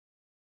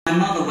My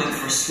mother went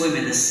for a swim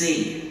in the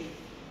sea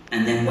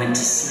and then went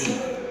to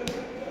sleep.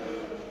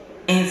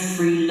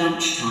 Every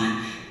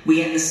lunchtime,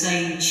 we ate the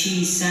same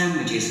cheese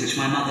sandwiches which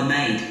my mother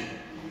made.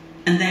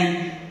 And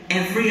then,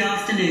 every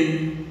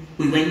afternoon,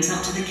 we went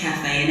up to the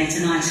cafe and ate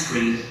an ice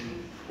cream,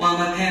 while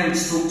my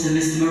parents talked to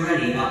Mr.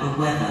 Morelli about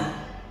the weather.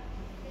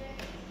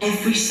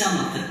 Every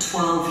summer for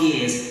 12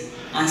 years,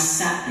 I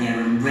sat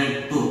there and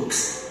read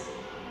books,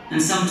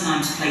 and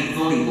sometimes played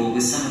volleyball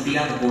with some of the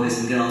other boys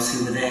and girls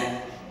who were there.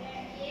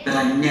 But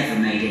I never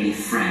made any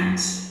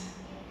friends.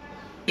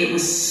 It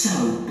was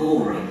so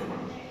boring.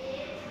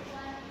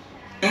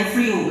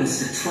 Every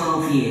August for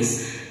 12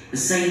 years, the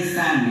same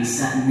family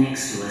sat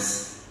next to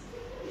us.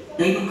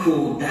 They were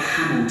called the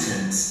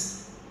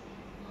Hamiltons.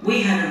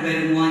 We had a red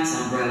and white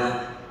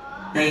umbrella.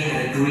 They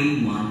had a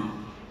green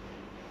one.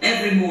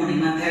 Every morning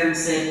my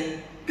parents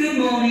said, "Good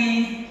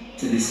morning,"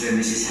 to Mr. and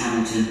Mrs.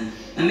 Hamilton.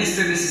 And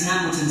Mr. and Mrs.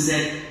 Hamilton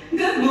said,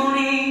 "Good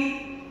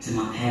morning," to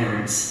my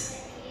parents.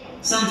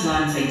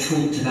 Sometimes they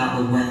talked about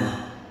the weather.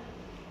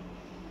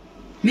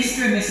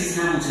 Mr. and Mrs.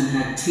 Hamilton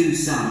had 2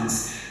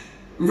 sons.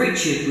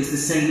 Richard was the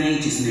same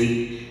age as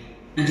me,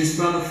 and his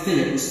brother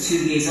Philip was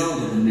 2 years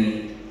older than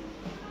me.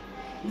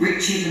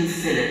 Richard and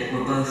Philip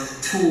were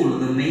both taller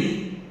than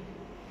me.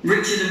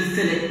 Richard and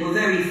Philip were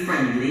very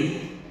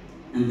friendly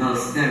and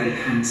both very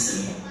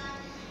handsome.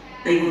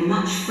 They were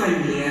much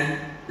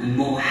friendlier and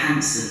more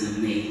handsome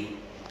than me.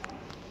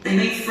 They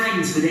made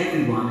friends with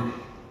everyone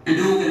and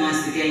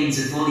organised the games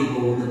of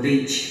volleyball on the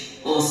beach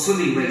or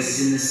swimming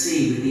races in the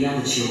sea with the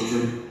other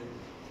children.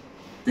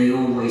 They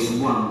always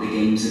won the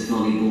games of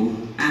volleyball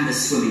and the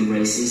swimming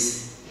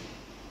races.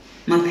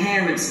 My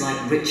parents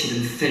liked Richard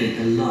and Philip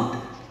a lot.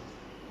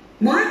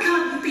 "Why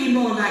can't you be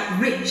more like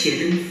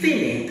Richard and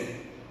Philip?"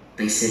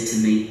 they said to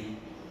me.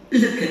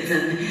 "Look at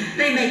them.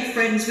 They make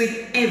friends with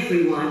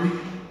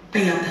everyone.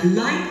 They are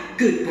polite,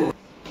 good boys."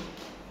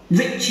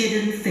 Richard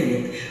and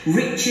Philip,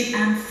 Richard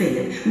and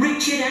Philip,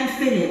 Richard and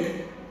Philip.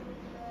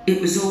 It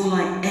was all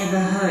I ever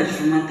heard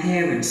from my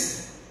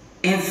parents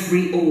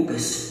every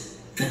August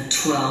for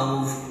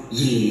 12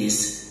 years.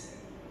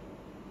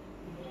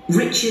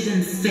 Richard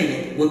and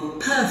Philip were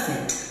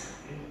perfect.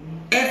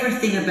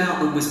 Everything about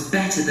them was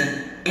better than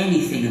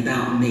anything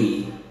about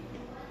me.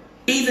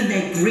 Even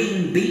their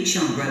green beach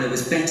umbrella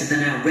was better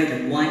than our red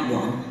and white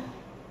one.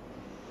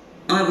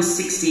 I was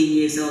 16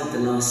 years old the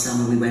last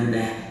summer we went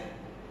there.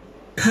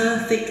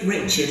 Perfect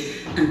Richard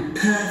and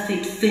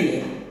perfect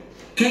Philip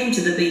came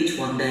to the beach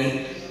one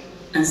day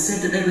and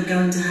said that they were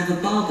going to have a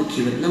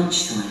barbecue at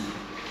lunchtime.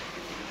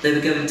 They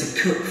were going to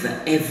cook for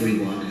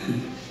everyone.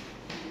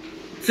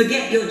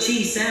 "Forget your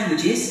cheese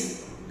sandwiches,"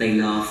 they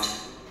laughed.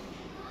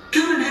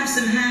 "Come and have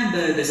some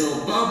hamburgers or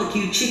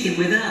barbecue chicken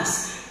with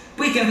us.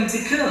 We're going to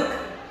cook."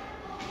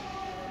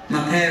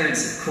 My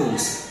parents, of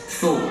course,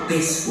 thought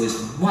this was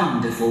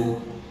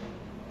wonderful.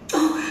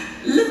 "Oh,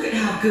 look at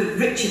how good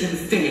Richard and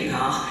Philip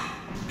are.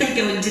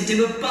 They're going to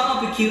do a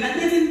barbecue and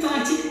they've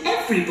invited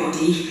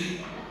everybody.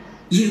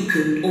 You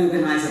can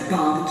organise a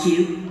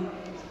barbecue."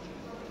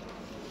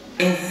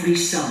 Every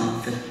summer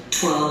for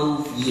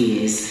 12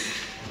 years,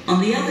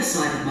 on the other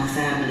side of my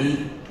family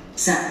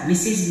sat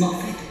Mrs.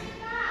 Moffat.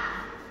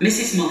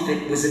 Mrs.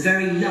 Moffat was a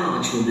very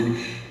large woman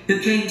who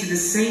came to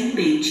the same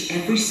beach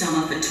every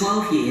summer for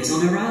 12 years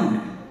on her own.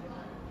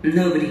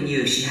 Nobody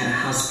knew if she had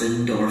a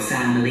husband or a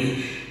family,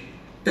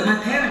 but my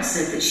parents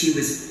said that she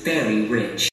was very rich.